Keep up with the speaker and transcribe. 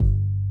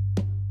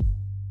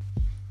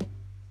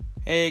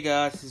Hey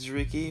guys, this is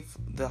Ricky,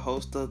 the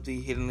host of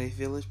the Hidden Leaf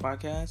Village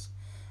podcast.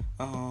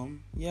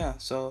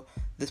 So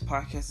this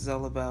podcast is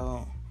all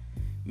about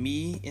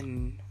me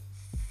and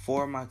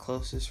four of my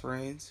closest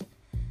friends,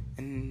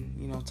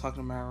 and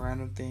talking about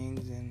random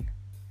things and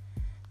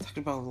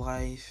talking about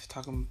life,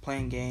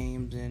 playing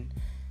games and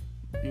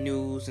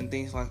news and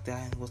things like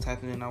that, and what's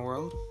happening in our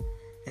world,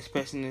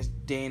 especially in this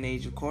day and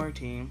age of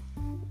quarantine.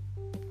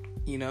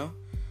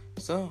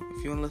 So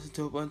if you want to listen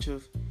to a bunch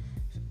of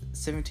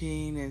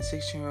 17 and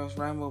 16-year-olds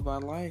ramble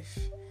about life,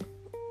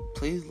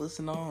 please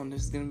listen on.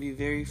 This is going to be a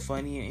very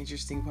funny and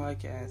interesting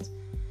podcast.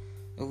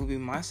 It will be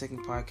my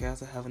second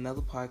podcast. I have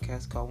another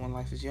podcast called When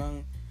Life Is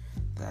Young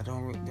that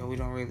we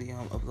don't really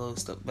upload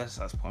stuff.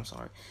 Besides, I'm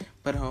sorry,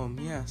 but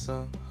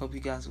so hope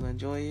you guys will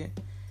enjoy it.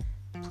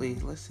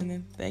 Please listen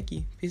and thank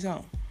you. Peace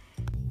out.